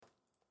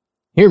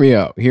Hear me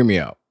out. Hear me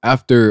out.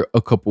 After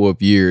a couple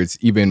of years,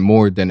 even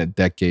more than a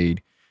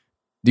decade,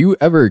 do you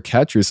ever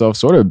catch yourself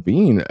sort of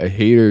being a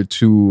hater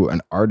to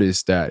an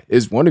artist that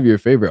is one of your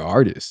favorite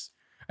artists?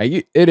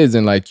 It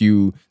isn't like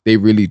they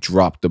really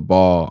dropped the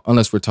ball,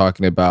 unless we're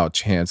talking about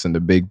Chance and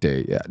the Big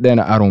Day. Yeah, then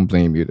I don't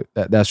blame you.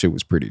 That shit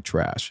was pretty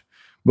trash.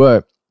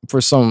 But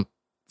for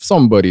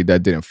somebody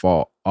that didn't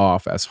fall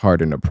off as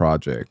hard in the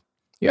project,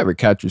 you ever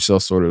catch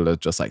yourself sort of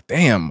just like,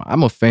 damn,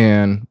 I'm a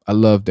fan. I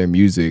love their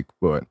music,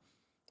 but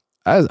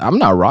I'm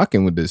not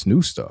rocking with this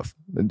new stuff.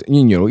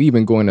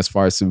 Even going as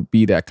far as to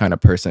be that kind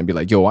of person and be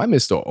like, yo, I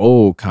miss the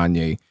old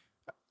Kanye.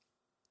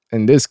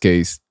 In this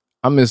case,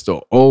 I miss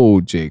the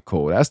old J.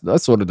 Cole.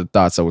 That's sort of the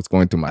thoughts I was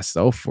going through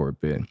myself for a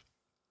bit.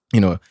 You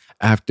know,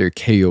 after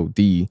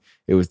KOD,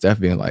 it was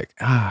definitely like,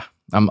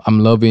 I'm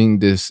loving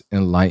this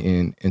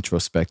enlightened,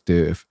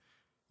 introspective,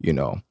 you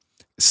know,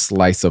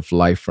 slice of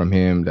life from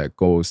him that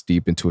goes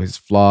deep into his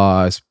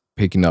flaws,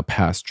 picking up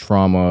past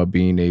trauma,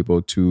 being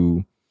able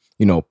to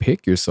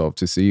pick yourself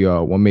to see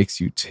what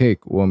makes you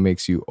tick, what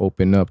makes you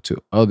open up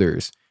to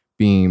others,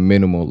 being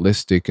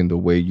minimalistic in the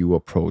way you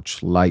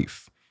approach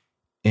life.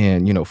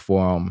 And,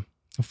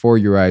 for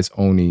Your Eyes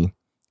Only,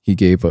 he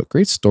gave a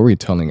great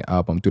storytelling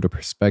album through the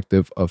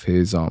perspective of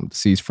his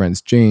deceased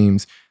friends,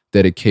 James,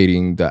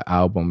 dedicating the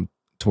album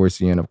towards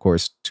the end, of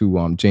course,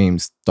 to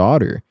James'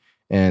 daughter.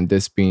 And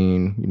this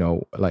being,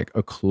 like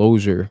a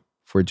closure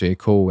for J.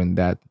 Cole in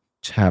that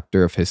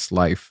chapter of his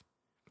life.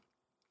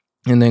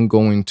 And then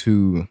going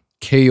to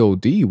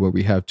KOD, where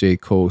we have J.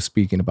 Cole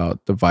speaking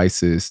about the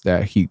vices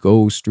that he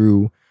goes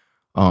through,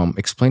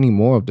 explaining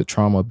more of the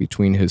trauma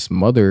between his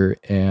mother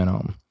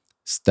and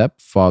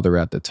stepfather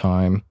at the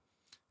time,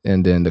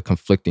 and then the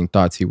conflicting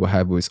thoughts he will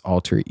have with his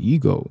alter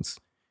egos.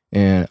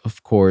 And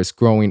of course,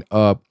 growing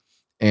up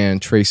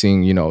and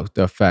tracing,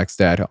 the facts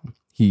that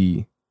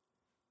he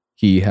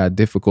had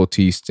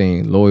difficulty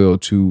staying loyal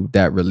to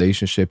that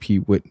relationship he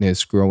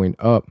witnessed growing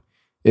up.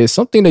 It's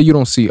something that you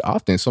don't see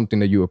often, something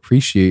that you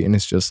appreciate. And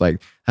it's just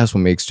like, that's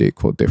what makes J.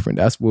 Cole different.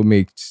 That's what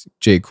makes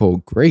J.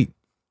 Cole great.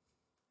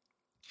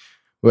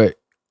 But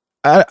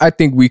I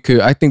think we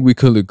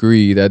could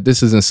agree that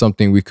this isn't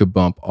something we could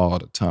bump all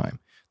the time.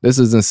 This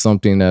isn't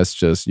something that's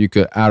just, you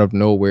could out of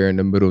nowhere in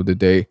the middle of the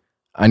day,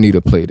 I need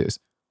to play this.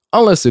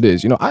 Unless it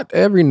is,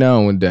 every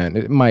now and then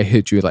it might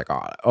hit you like,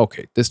 oh,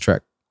 okay, this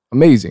track,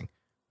 amazing.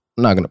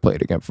 I'm not going to play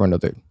it again for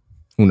another,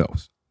 who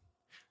knows.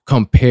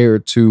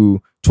 Compared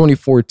to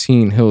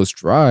 2014 Hills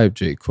Drive,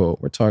 J. Cole,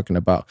 we're talking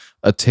about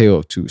A Tale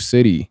of Two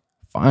City,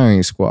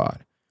 Firing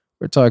Squad.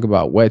 We're talking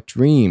about Wet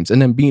Dreams,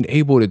 and then being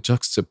able to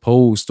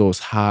juxtapose those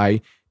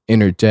high,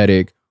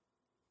 energetic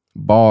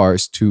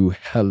bars to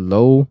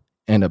Hello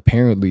and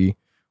Apparently,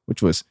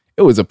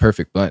 it was a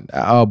perfect blend. The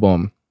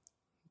album,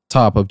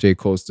 top of J.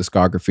 Cole's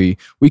discography.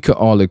 We could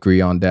all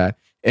agree on that.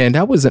 And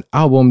that was an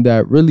album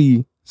that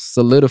really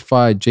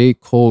solidified J.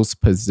 Cole's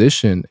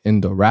position in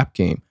the rap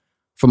game.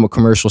 From a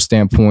commercial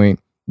standpoint,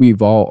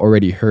 we've all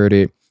already heard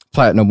it.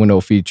 Platinum with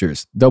no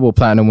features, double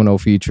platinum with no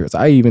features.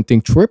 I even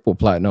think triple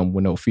platinum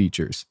with no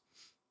features.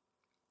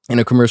 In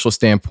a commercial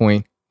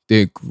standpoint,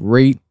 did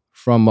great.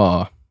 From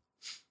a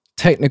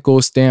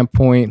technical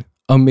standpoint,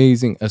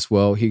 amazing as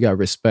well. He got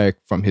respect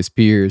from his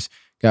peers,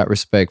 got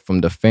respect from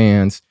the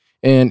fans.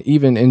 And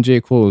even in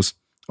J. Cole's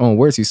own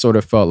words, he sort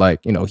of felt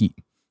like,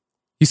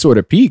 he sort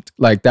of peaked.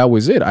 Like, that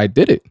was it. I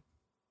did it.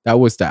 That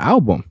was the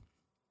album.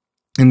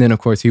 And then, of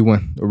course, he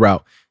went the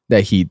route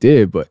that he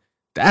did. But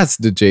that's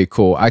the J.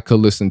 Cole I could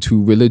listen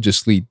to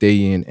religiously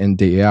day in and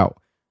day out.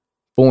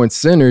 Born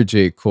Sinner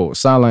J. Cole,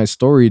 Sideline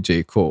Story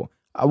J. Cole.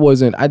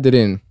 I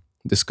didn't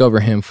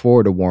discover him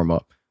for the warm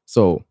up.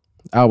 So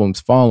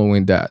albums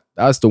following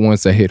that's the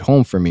ones that hit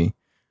home for me.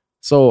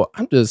 So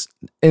I'm just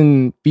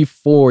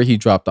before he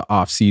dropped the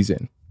off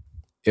season.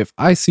 If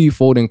I see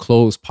Folding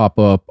Clothes pop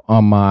up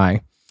on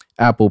my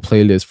Apple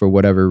playlist for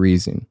whatever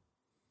reason,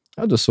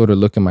 I'll just sort of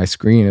look at my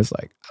screen. It's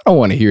like, I don't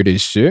want to hear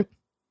this shit.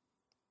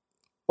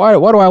 Why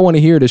do I want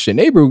to hear this shit?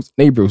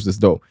 Neighbors is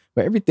dope.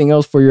 But everything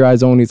else For Your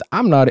Eyes Only is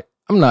I'm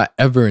not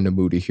ever in the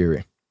mood to hear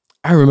it.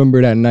 I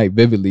remember that night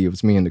vividly. It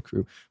was me and the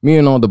crew. Me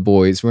and all the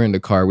boys. We're in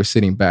the car. We're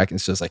sitting back. And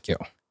it's just like, yo,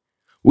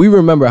 we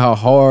remember how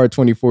hard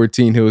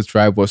 2014 Hills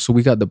Drive was. So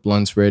we got the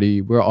blunts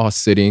ready. We're all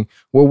sitting.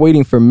 We're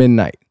waiting for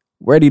midnight,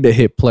 ready to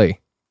hit play.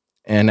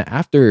 And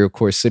after, of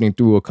course, sitting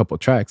through a couple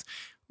tracks,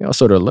 we all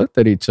sort of looked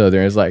at each other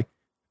and it's like,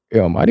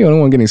 yo, am I the only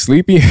one getting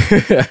sleepy?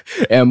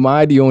 Am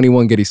I the only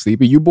one getting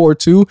sleepy? You bored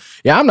too?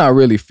 Yeah, I'm not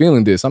really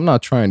feeling this. I'm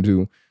not trying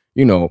to,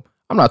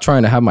 I'm not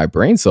trying to have my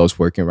brain cells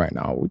working right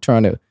now. We're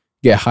trying to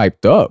get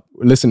hyped up,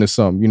 listen to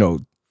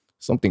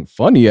something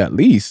funny at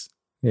least.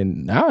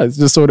 And now it's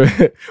just sort of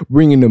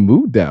bringing the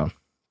mood down.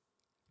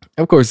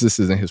 Of course, this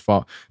isn't his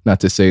fault.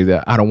 Not to say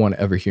that I don't want to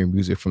ever hear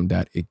music from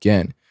that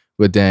again.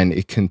 But then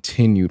it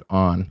continued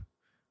on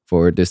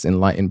for this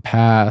enlightened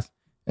path.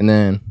 And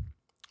then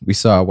we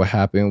saw what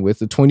happened with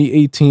the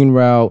 2018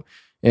 route.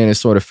 And it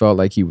sort of felt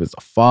like he was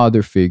a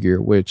father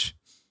figure, which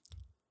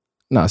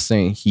I'm not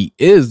saying he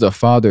is the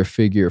father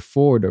figure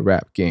for the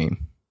rap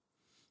game.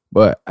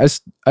 But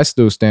I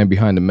still stand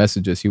behind the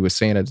messages he was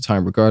saying at the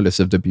time, regardless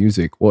if the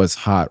music was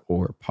hot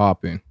or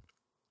popping.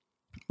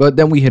 But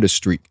then we hit a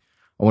streak.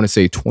 I want to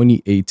say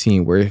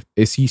 2018, where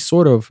is he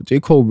sort of J.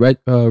 Cole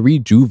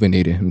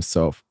rejuvenated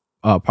himself,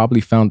 probably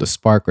found the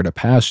spark or the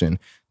passion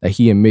that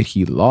he admit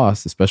he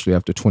lost, especially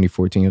after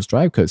 2014 his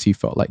drive, because he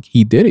felt like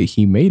he did it,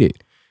 he made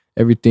it.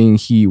 Everything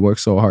he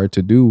worked so hard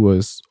to do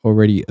was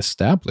already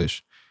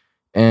established.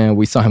 And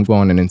we saw him go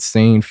on an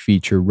insane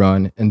feature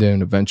run, and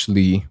then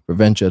eventually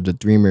Revenge of the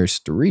Dreamers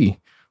 3,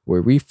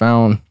 where we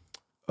found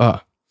uh,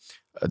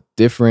 a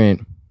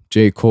different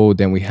J. Cole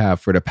than we have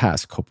for the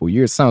past couple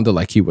years. Sounded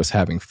like he was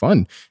having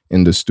fun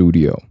in the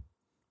studio.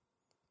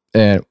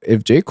 And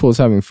if J. Cole's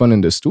having fun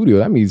in the studio,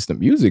 that means the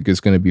music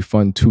is going to be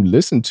fun to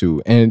listen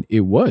to. And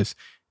it was.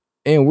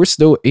 And we're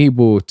still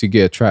able to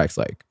get tracks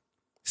like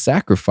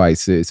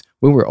Sacrifices,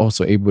 when we're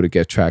also able to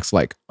get tracks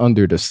like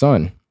Under the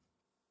Sun.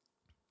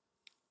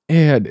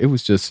 And it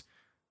was just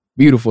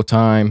beautiful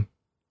time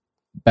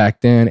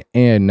back then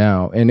and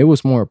now. And it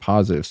was more a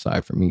positive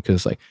side for me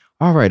because, like,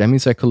 all right, that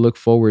means I could look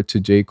forward to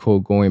J. Cole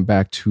going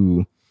back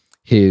to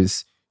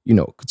his,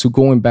 to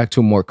going back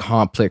to more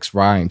complex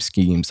rhyme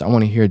schemes. I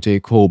want to hear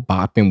J. Cole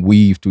bop and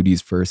weave through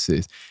these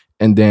verses.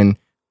 And then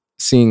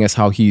seeing as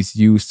how he's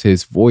used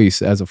his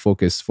voice as a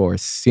focus for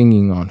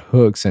singing on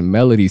hooks and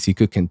melodies, he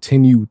could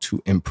continue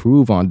to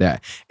improve on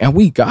that. And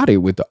we got it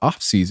with the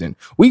off season.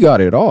 We got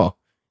it all.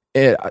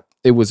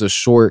 It was a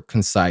short,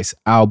 concise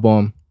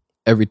album.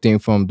 Everything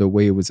from the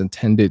way it was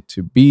intended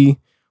to be.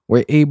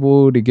 We're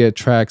able to get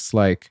tracks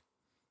like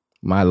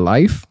My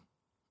Life,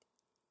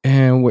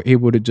 and we're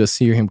able to just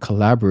hear him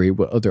collaborate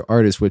with other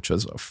artists, which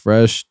was a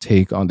fresh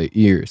take on the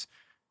ears.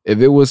 If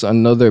it was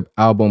another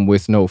album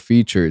with no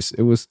features,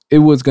 it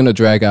was gonna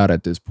drag out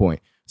at this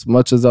point. As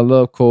much as I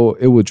love Cole,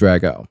 it would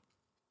drag out.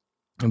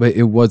 But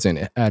it wasn't.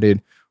 It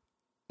added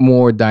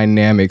more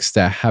dynamics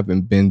that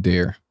haven't been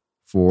there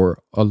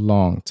for a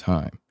long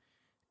time.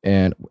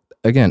 And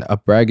again, a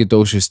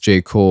braggadocious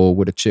J. Cole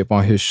with a chip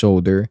on his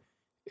shoulder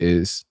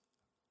is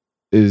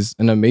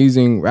an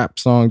amazing rap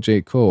song,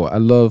 J. Cole. I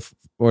love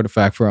for the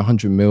fact for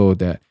 100 mil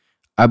that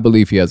I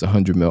believe he has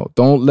 100 mil.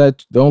 Don't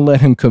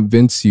let him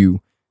convince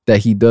you that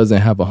he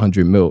doesn't have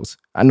 100 mils.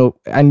 I know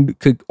I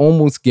could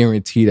almost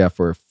guarantee that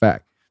for a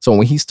fact. So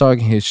when he's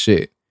talking his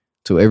shit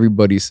to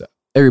everybody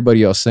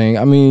else saying,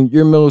 I mean,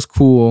 your mil is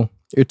cool,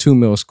 your 2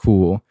 mil is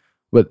cool,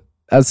 but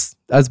that's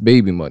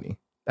baby money.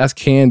 That's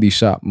candy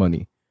shop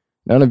money.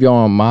 None of y'all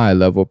on my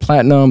level.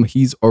 Platinum,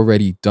 he's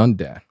already done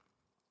that.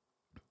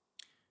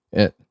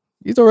 Yeah,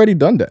 he's already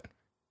done that.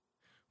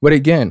 But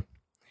again,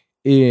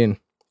 in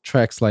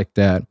tracks like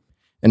that,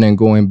 and then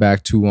going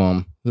back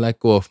to Let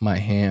Go of My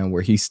Hand,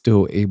 where he's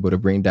still able to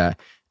bring that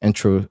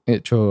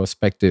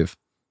introspective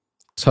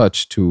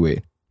touch to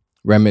it,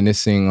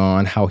 reminiscing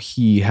on how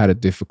he had a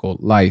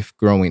difficult life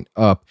growing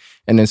up,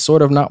 and then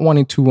sort of not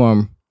wanting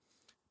to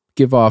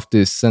give off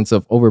this sense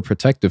of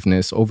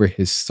overprotectiveness over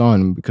his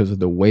son because of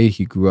the way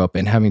he grew up,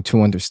 and having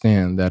to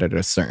understand that at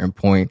a certain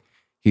point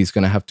he's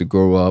going to have to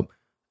grow up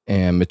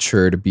and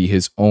mature to be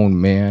his own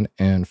man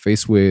and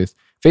face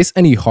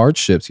any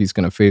hardships he's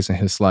going to face in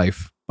his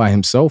life by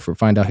himself or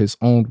find out his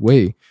own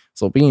way.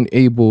 So being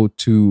able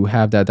to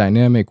have that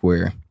dynamic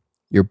where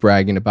you're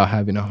bragging about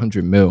having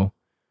 100 mil,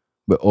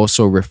 but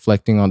also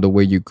reflecting on the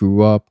way you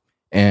grew up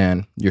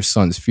and your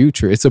son's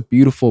future. It's a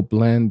beautiful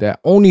blend that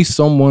only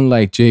someone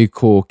like J.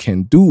 Cole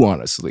can do,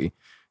 honestly.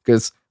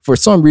 Because for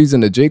some reason,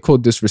 the J. Cole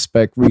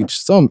disrespect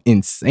reached some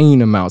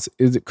insane amounts.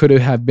 It could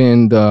have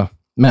been the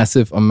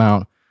massive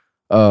amount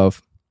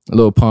of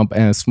Lil Pump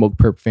and Smoke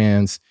Perp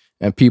fans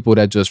and people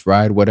that just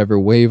ride whatever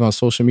wave on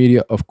social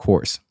media. Of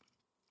course,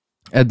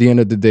 at the end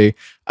of the day,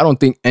 I don't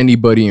think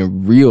anybody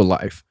in real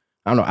life,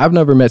 I don't know, I've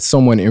never met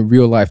someone in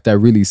real life that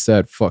really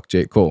said, fuck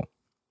J. Cole.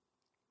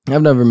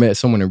 I've never met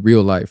someone in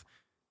real life.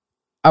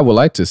 I would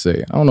like to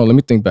say, I don't know, let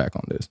me think back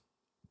on this.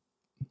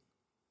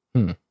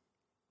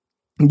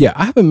 Yeah,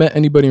 I haven't met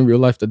anybody in real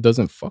life that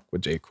doesn't fuck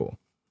with J. Cole.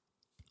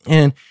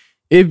 And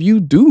if you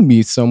do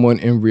meet someone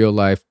in real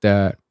life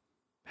that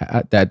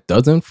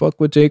doesn't fuck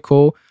with J.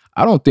 Cole,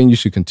 I don't think you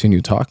should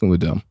continue talking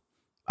with them.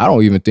 I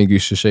don't even think you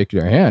should shake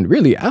their hand.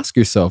 Really ask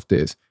yourself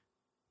this.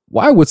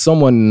 Why would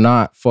someone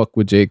not fuck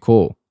with J.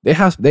 Cole? They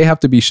have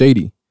to be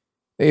shady.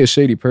 They're a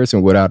shady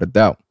person without a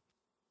doubt.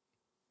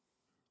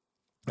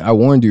 I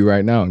warned you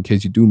right now in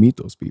case you do meet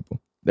those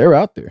people. They're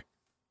out there.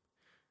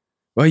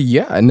 But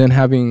yeah, and then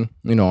having,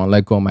 on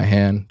Let Go of My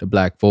Hand, the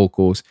black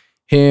vocals,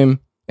 him,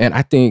 and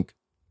I think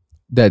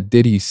that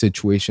Diddy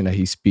situation that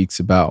he speaks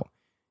about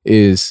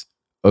is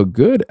a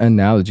good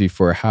analogy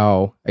for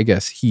how, I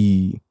guess,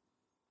 he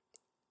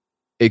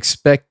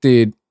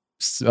expected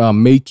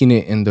making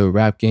it in the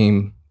rap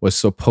game was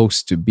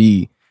supposed to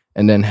be,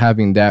 and then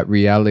having that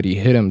reality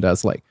hit him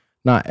that's like,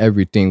 not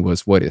everything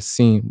was what it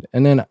seemed.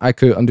 And then I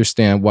could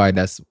understand why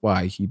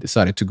he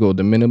decided to go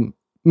the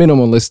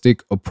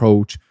minimalistic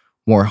approach,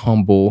 more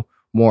humble,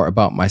 more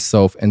about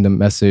myself and the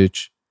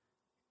message,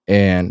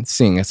 and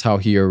seeing as how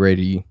he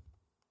already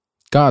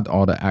got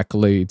all the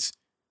accolades,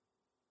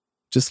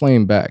 just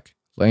laying back,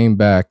 laying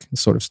back and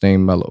sort of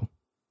staying mellow.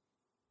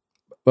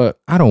 But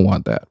I don't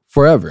want that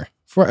forever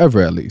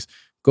at least.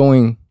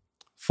 Going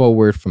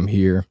forward from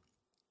here,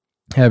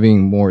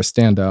 having more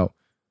standout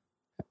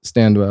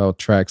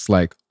tracks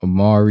like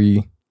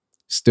Amari,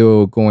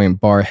 still going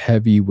bar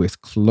heavy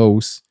with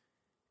Close,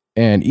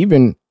 and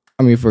even,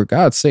 I mean, for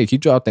God's sake, he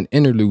dropped an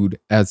interlude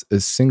as a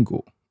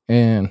single,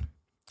 and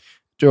it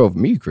drove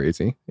me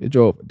crazy.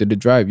 Did it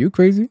drive you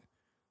crazy?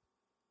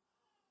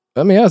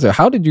 Let me ask you,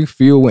 how did you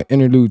feel when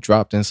interlude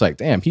dropped? And it's like,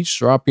 damn, he's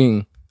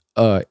dropping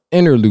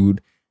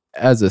interlude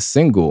as a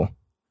single,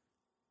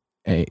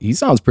 and he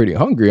sounds pretty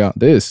hungry on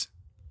this.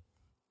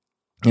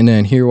 And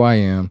then here I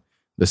am,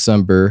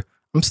 December.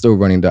 I'm still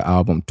running the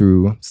album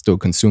through, still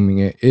consuming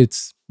it.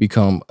 It's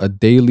become a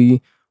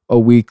daily, a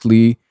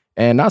weekly,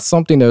 and not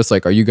something that's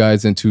like, are you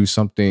guys into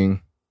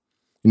something,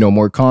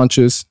 more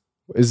conscious?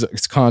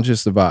 It's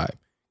conscious the vibe.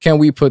 Can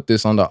we put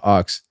this on the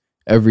aux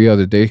every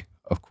other day?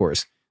 Of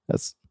course. I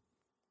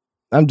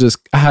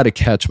had to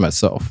catch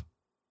myself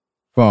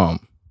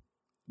from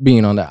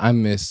being on that. I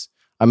miss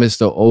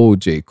the old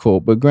J. Cole,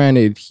 but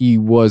granted, he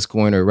was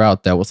going a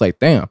route that was like,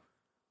 damn,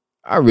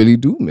 I really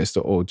do miss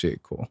the old J.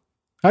 Cole.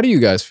 How do you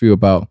guys feel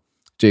about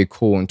J.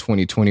 Cole in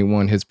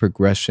 2021, his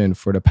progression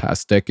for the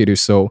past decade or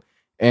so?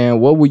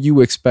 And what would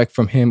you expect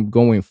from him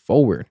going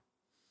forward?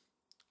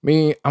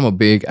 Me, I'm a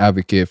big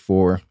advocate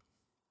for,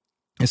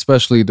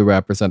 especially the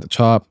rappers at the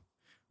top,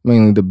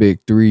 mainly the big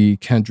three,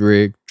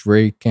 Kendrick,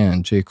 Drake,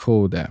 and J.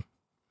 Cole, that,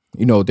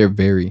 they're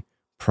very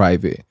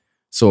private.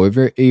 So if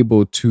you're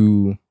able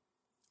to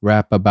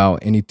rap about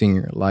anything in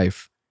your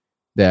life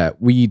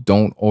that we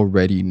don't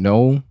already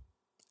know,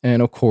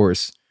 and of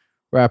course,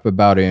 rap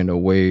about it in a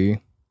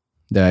way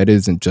that it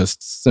isn't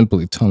just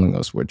simply telling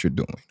us what you're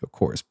doing, of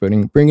course, but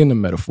bring in the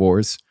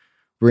metaphors,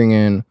 bring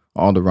in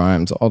all the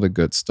rhymes, all the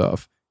good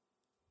stuff.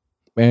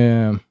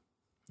 And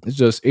it's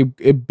just,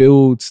 it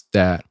builds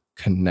that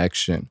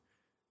connection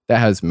that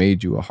has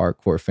made you a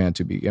hardcore fan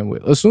to begin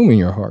with, assuming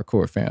you're a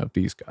hardcore fan of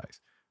these guys.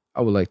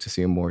 I would like to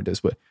see more of this,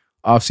 but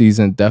Off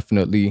Season,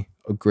 definitely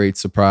a great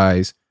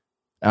surprise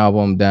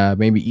album that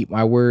made me eat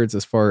my words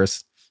as far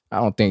as I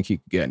don't think he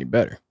could get any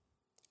better.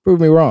 Prove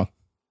me wrong.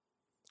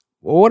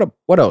 Well,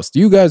 what else? Do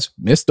you guys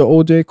miss the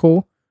old J.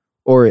 Cole?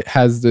 Or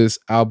has this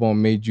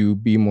album made you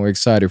be more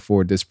excited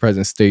for this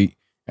present state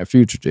and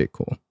future J.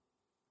 Cole?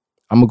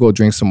 I'm going to go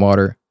drink some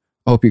water.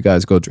 I hope you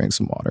guys go drink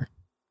some water.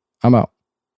 I'm out.